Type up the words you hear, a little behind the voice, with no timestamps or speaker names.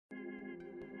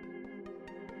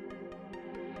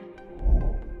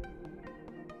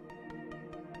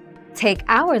Take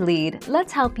our lead,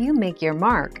 let's help you make your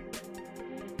mark.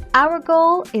 Our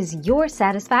goal is your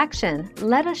satisfaction.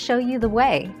 Let us show you the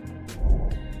way.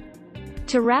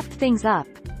 To wrap things up,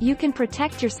 you can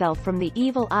protect yourself from the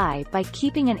evil eye by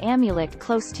keeping an amulet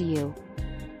close to you.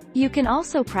 You can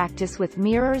also practice with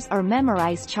mirrors or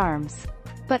memorize charms.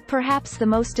 But perhaps the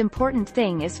most important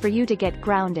thing is for you to get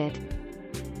grounded.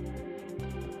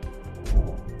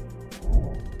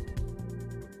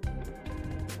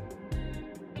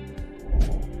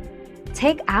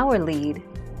 Take our lead.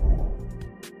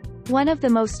 One of the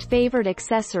most favored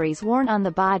accessories worn on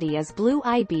the body is blue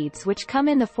eye beads, which come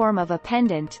in the form of a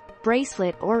pendant,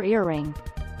 bracelet or earring.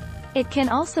 It can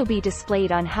also be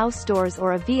displayed on house doors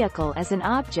or a vehicle as an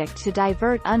object to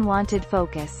divert unwanted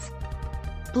focus.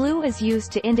 Blue is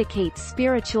used to indicate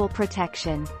spiritual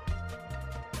protection.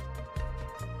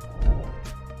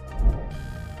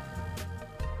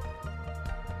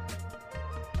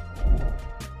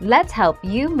 Let's help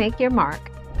you make your mark.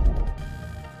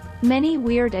 Many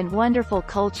weird and wonderful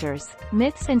cultures,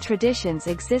 myths and traditions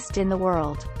exist in the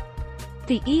world.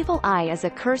 The evil eye is a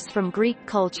curse from Greek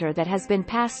culture that has been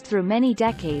passed through many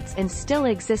decades and still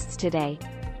exists today.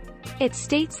 It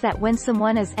states that when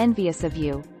someone is envious of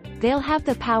you, they'll have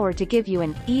the power to give you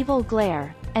an evil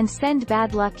glare and send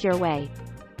bad luck your way.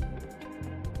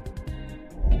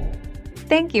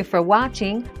 Thank you for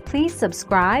watching. Please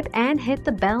subscribe and hit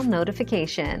the bell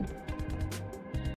notification.